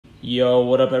Yo,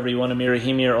 what up everyone? Amir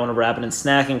here, owner of Rappin' and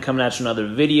Snacking, coming at you another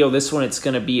video. This one, it's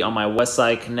going to be on my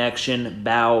Westside Connection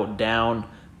Bow Down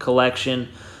collection.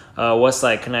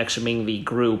 Westside Connection being the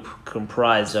group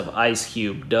comprised of Ice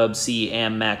Cube, Dub C,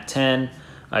 and Mac 10.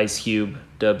 Ice Cube,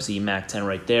 Dub Z, Mac 10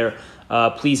 right there.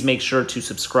 Please make sure to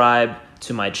subscribe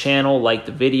to my channel, like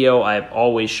the video. I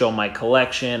always show my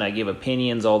collection, I give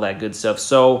opinions, all that good stuff.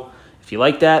 So if you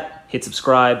like that, hit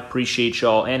subscribe, appreciate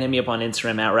y'all, and hit me up on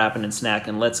Instagram at Rappin' and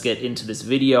Snackin'. Let's get into this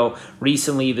video.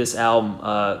 Recently, this album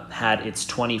had its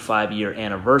 25-year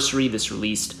anniversary. This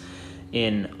released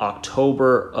in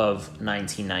October of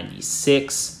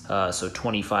 1996, so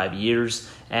 25 years.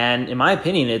 And in my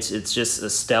opinion, it's just a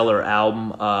stellar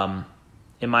album.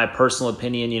 In my personal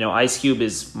opinion, you know, Ice Cube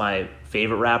is my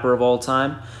favorite rapper of all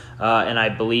time. And I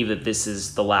believe that this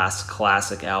is the last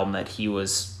classic album that he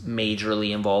was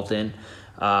majorly involved in.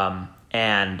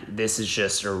 And this is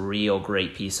just a real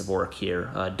great piece of work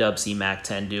here. Dub C, Mac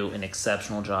 10 do an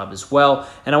exceptional job as well.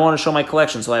 And I want to show my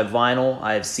collection. So I have vinyl,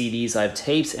 I have CDs, I have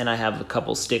tapes, and I have a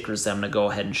couple stickers that I'm going to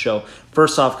go ahead and show.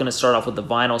 First off, going to start off with the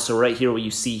vinyl. So right here, what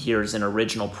you see here is an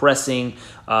original pressing,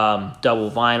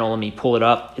 double vinyl. Let me pull it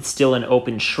up. It's still an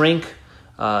open shrink.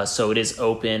 So it is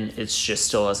open. It's just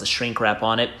still has a shrink wrap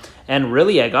on it. And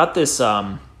really, I got this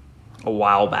a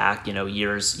while back, you know,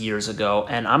 years ago,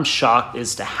 and I'm shocked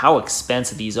as to how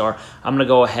expensive these are. I'm gonna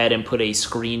go ahead and put a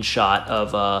screenshot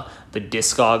of the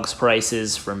Discogs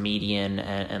prices for median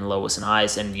and lowest and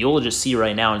highest, and you'll just see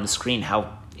right now on the screen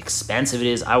how expensive it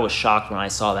is. I was shocked when I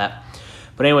saw that.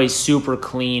 But anyway, super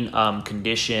clean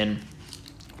condition.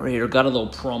 Right here, got a little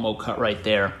promo cut right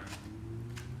there.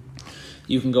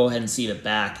 You can go ahead and see the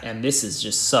back, and this is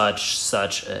just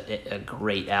such a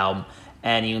great album.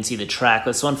 And you can see the track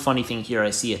list. One funny thing here, I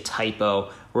see a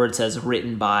typo where it says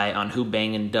written by on Who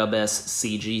Bangin' Dub S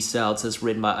CG style. It says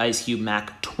written by Ice Cube,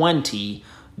 Mac 20,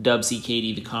 Dub C,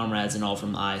 KD, The Comrades, and All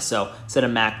From the Eye. So instead of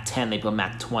Mac 10, they put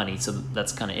Mac 20. So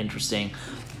that's kind of interesting.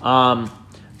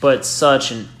 But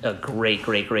such a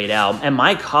great album. And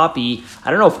my copy, I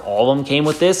don't know if all of them came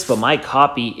with this, but my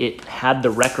copy, it had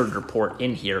the record report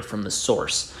in here from the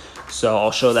source. So I'll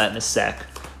show that in a sec.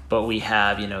 But we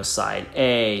have, you know, side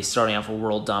A, starting off with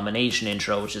World Domination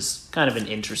intro, which is kind of an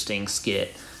interesting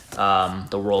skit. The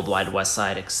Worldwide West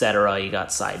Side, etc. You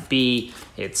got side B.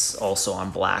 It's also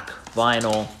on black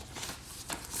vinyl.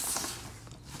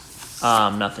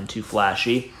 Nothing too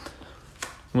flashy.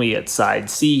 We get side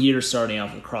C here, starting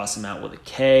off with Cross Them Out with a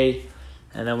K.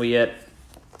 And then we get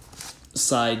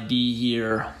side D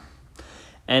here,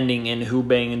 ending in Who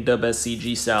Bangin' Dub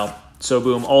SCG style. So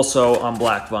boom, also on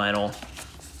black vinyl.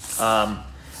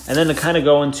 And then to kind of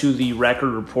go into the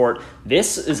record report,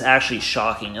 this is actually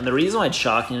shocking. And the reason why it's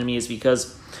shocking to me is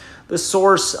because the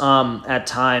source at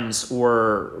times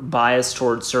were biased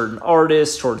towards certain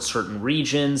artists, towards certain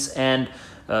regions, and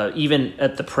even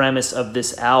at the premise of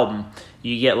this album,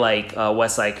 you get like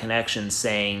Westside Connection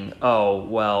saying, oh,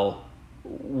 well,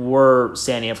 we're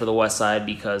standing up for the West Side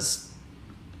because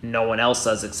no one else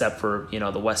does except for, you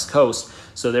know, the West Coast.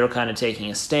 So they're kind of taking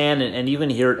a stand, and you can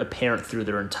hear it apparent through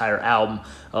their entire album.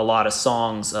 A lot of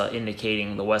songs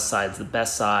indicating the West Side's the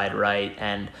best side, right?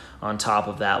 And on top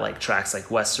of that, like tracks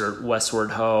like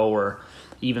Westward Ho, or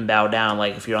even Bow Down,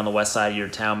 like if you're on the west side of your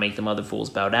town, make them other fools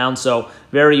bow down. So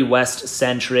very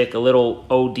West-centric, a little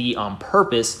OD on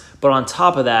purpose. But on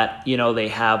top of that, you know, they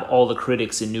have all the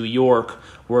critics in New York,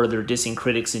 where they're dissing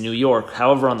critics in New York.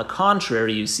 However, on the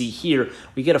contrary, you see here,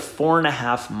 we get a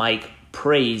 4.5 mic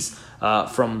praise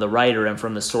from the writer and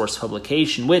from the source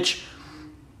publication, which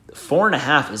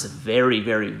 4.5 is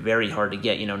very hard to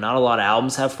get. You know, not a lot of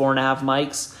albums have 4.5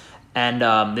 mics,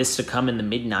 and this to come in the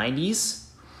mid-90s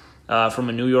from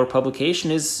a New York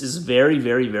publication is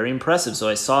very impressive. So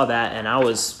I saw that and I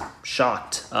was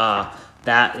shocked.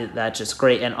 That's just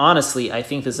great. And honestly, I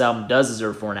think this album does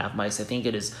deserve 4.5 mics. I think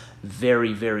it is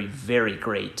very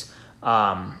great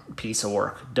piece of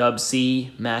work. Dub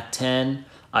C, Mac 10,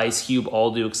 Ice Cube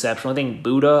all do exceptional. I think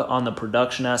Buddha on the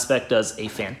production aspect does a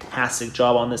fantastic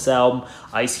job on this album.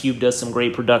 Ice Cube does some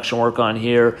great production work on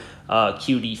here.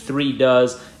 QD3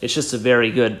 does. It's just a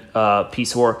very good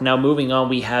piece of work. Now moving on,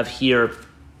 we have here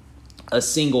a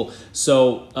single.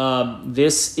 So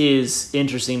this is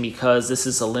interesting because this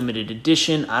is a limited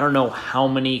edition. I don't know how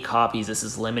many copies this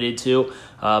is limited to.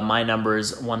 My number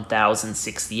is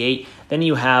 1068. Then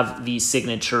you have the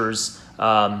signatures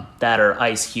that are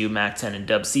Ice Cube, Mac 10, and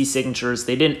Dub C signatures.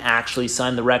 They didn't actually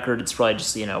sign the record. It's probably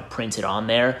just, you know, printed on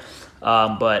there.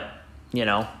 But, you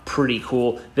know, pretty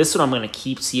cool. This one I'm going to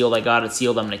keep sealed. I got it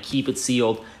sealed. I'm going to keep it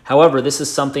sealed. However, this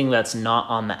is something that's not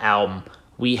on the album.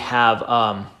 We have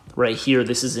right here.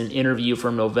 This is an interview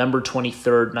from November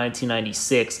 23rd,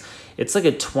 1996. It's like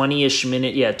a 20-ish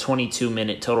minute, yeah,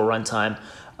 22-minute total runtime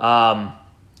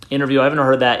interview. I haven't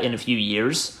heard that in a few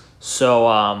years.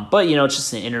 So, but, you know, it's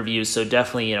just an interview, so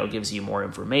definitely, you know, gives you more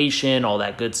information, all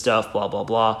that good stuff, blah, blah,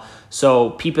 blah. So,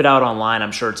 peep it out online.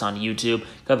 I'm sure it's on YouTube.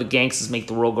 Got the Gangsters Make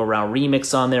the World Go Round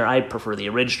remix on there. I prefer the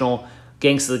original.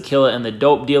 Gangsta the Killer and the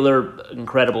Dope Dealer,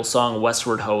 incredible song.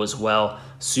 Westward Ho as well,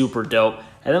 super dope.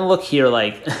 And then look here,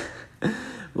 like,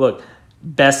 look,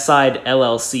 Best Side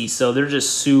LLC. So, they're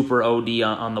just super OD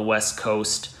on the West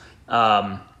Coast.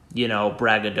 You know,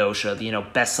 braggadocio, you know,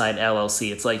 Best Side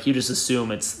LLC. It's like you just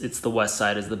assume it's the West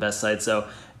Side is the best side, so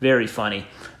very funny.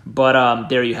 But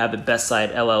there you have it, Best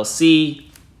Side LLC.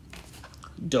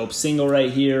 Dope single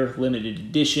right here, limited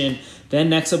edition. Then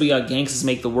next up we got Gangsters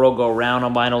Make the World Go Round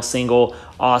on vinyl single.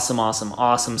 Awesome, awesome,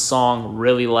 awesome song.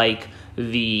 Really like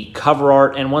the cover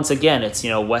art. And once again, it's, you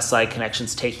know, Westside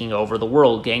Connection's taking over the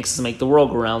world. Gangsters Make the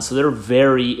World Go Round, so they're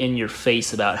very in your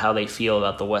face about how they feel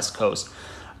about the West Coast.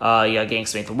 You got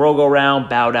Gangsta Make the World Go Round,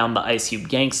 Bow Down, the Ice Cube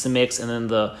Gangsta Mix, and then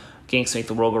the Gangsta Make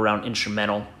the World Go Round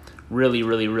instrumental. Really,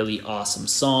 really, really awesome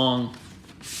song.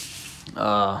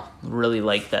 Really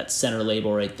like that center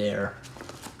label right there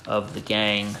of the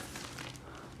gang.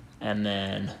 And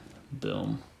then,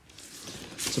 boom.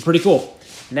 So pretty cool.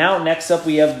 Now, next up,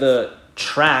 we have the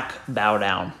track Bow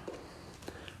Down.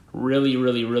 Really,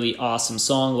 really, really awesome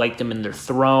song. Like them in their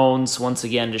thrones. Once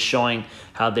again, just showing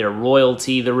how they're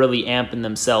royalty. They're really amping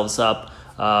themselves up,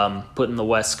 putting the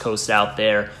West Coast out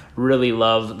there. Really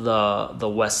love the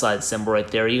West Side symbol right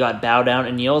there. You got Bow Down,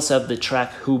 and you also have the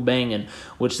track Who Bangin',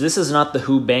 which this is not the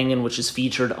Who Bangin', which is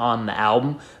featured on the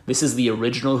album. This is the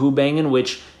original Who Bangin',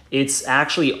 which it's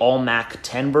actually all Mac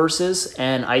 10 verses,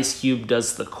 and Ice Cube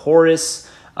does the chorus.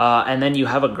 And then you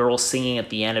have a girl singing at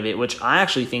the end of it, which I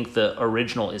actually think the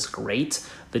original is great.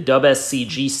 The dub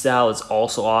SCG style is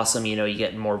also awesome. You know, you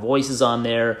get more voices on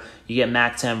there. You get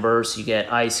Mac 10 verse, you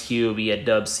get Ice Cube, you get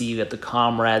Dub C, you get the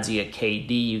Comrades, you get KD,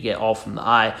 you get All From The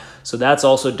Eye. So that's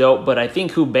also dope. But I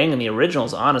think Who Bangin' the original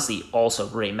is honestly also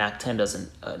great. Mac 10 does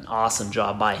an awesome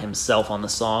job by himself on the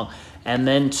song. And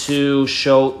then to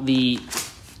show the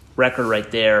record right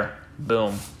there,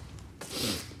 boom.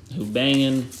 Who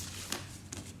Bangin'.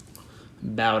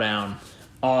 Bow Down.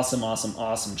 Awesome, awesome,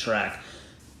 awesome track.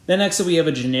 Then next up we have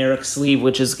a generic sleeve,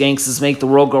 which is Gangsters Make the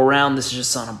World Go Round. This is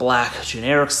just on a black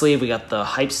generic sleeve. We got the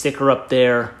hype sticker up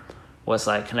there.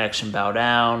 Westside Connection, Bow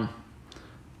Down.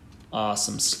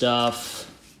 Awesome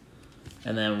stuff.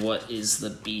 And then what is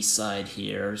the B-side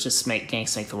here? It's just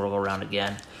Gangsters Make the World Go Round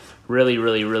again. Really,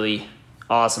 really, really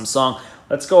awesome song.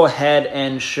 Let's go ahead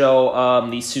and show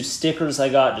these two stickers I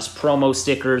got, just promo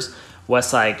stickers.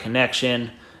 Westside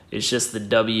Connection. It's just the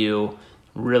W,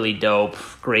 really dope,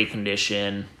 great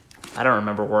condition. I don't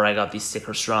remember where I got these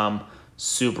stickers from.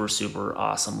 Super, super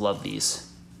awesome. Love these.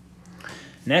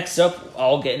 Next up,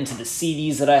 I'll get into the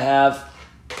CDs that I have.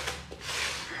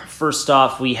 First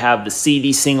off, we have the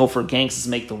CD single for Gangsters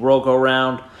Make the World Go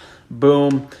Round.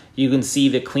 Boom. You can see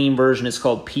the clean version is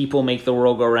called People Make the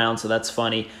World Go Round, so that's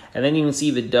funny. And then you can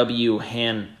see the W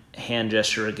hand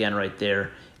gesture again right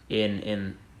there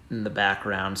in the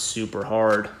background. Super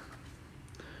hard.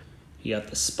 You got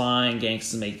the spine,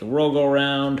 Gangsters Make the World Go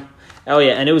Round. Oh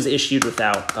yeah, and it was issued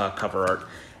without cover art.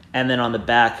 And then on the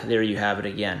back, there you have it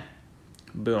again.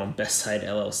 Boom, Best Side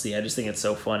LLC. I just think it's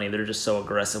so funny. They're just so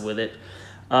aggressive with it.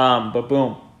 But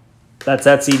boom, that's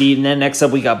that CD. And then next up,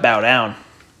 we got Bow Down.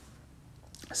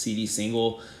 CD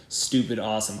single, stupid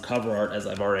awesome cover art, as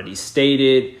I've already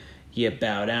stated. You get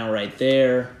Bow Down right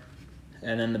there.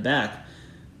 And then the back,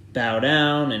 Bow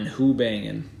Down and Who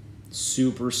Bangin'.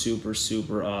 Super, super,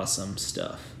 super awesome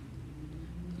stuff.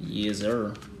 Yes,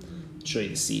 sir. Show you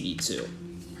the CD too.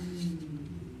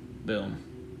 Boom.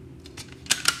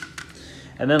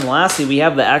 And then lastly, we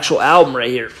have the actual album right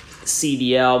here.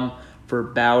 CD album for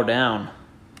Bow Down.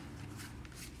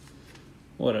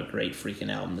 What a great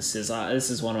freaking album this is. This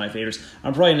is one of my favorites.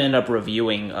 I'm probably going to end up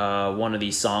reviewing one of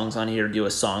these songs on here, do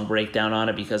a song breakdown on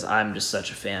it, because I'm just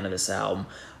such a fan of this album.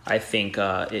 I think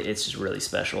it's just really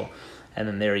special. And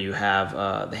then there you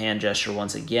have the hand gesture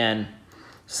once again.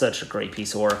 Such a great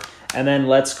piece of work. And then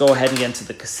let's go ahead and get into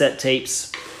the cassette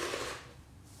tapes.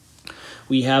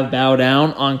 We have Bow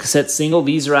Down on cassette single.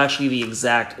 These are actually the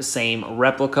exact same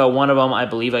replica. One of them I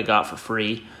believe I got for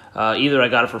free. Either I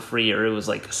got it for free or it was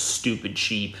like stupid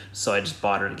cheap. So I just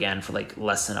bought it again for like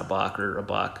less than $1 or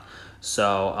 $1.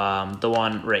 So the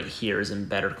one right here is in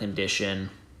better condition.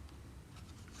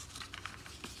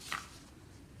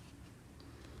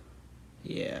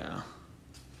 Yeah.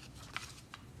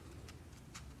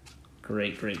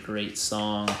 Great, great, great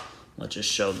song. Let's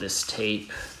just show this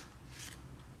tape.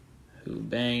 Who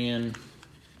Bangin',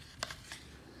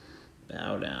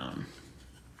 Bow Down.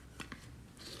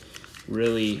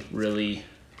 Really, really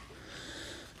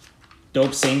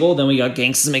dope single. Then we got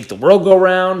Gangsters Make the World Go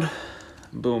Round.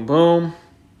 Boom, boom.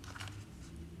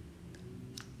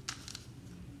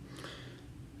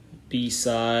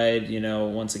 B-side, you know,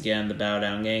 once again, the Bow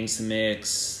Down Gangsta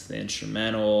mix, the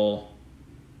instrumental.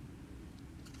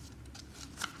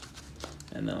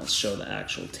 And then I'll show the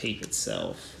actual tape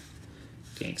itself.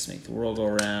 Gangsters Make the World Go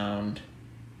Round.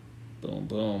 Boom,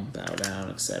 boom, Bow Down,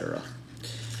 etc.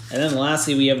 And then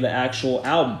lastly, we have the actual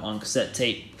album on cassette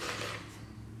tape.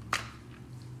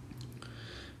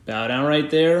 Bow Down right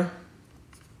there.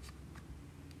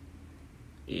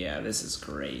 Yeah, this is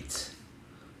great.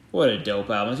 What a dope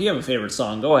album. If you have a favorite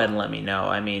song, go ahead and let me know.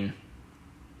 I mean,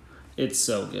 it's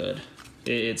so good.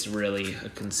 It's really a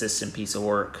consistent piece of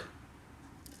work.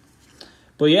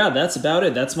 But yeah, that's about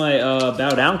it. That's my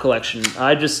Bow Down collection.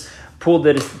 I just pulled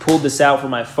this out for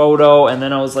my photo, and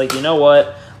then I was like, you know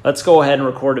what? Let's go ahead and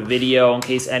record a video in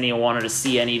case anyone wanted to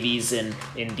see any of these in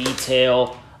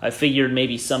detail. I figured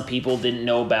maybe some people didn't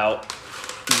know about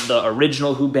the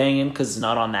original Who Bangin' because it's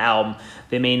not on the album.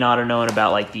 They may not have known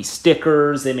about like these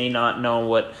stickers. They may not know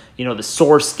what, you know, the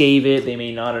source gave it. They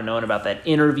may not have known about that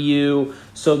interview.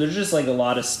 So there's just like a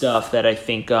lot of stuff that I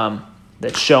think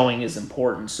that showing is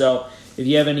important. So if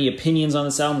you have any opinions on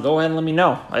this album, go ahead and let me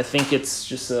know. I think it's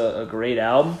just a great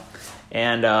album,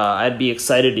 and I'd be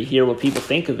excited to hear what people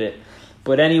think of it.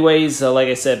 But anyways, like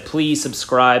I said, please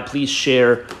subscribe. Please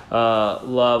share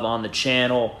love on the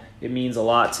channel. It means a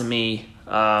lot to me.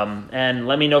 And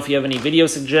let me know if you have any video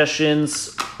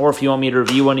suggestions or if you want me to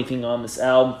review anything on this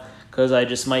album, because I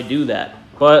just might do that.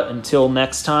 But until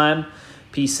next time,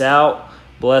 peace out,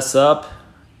 bless up,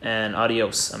 and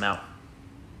adios. I'm out.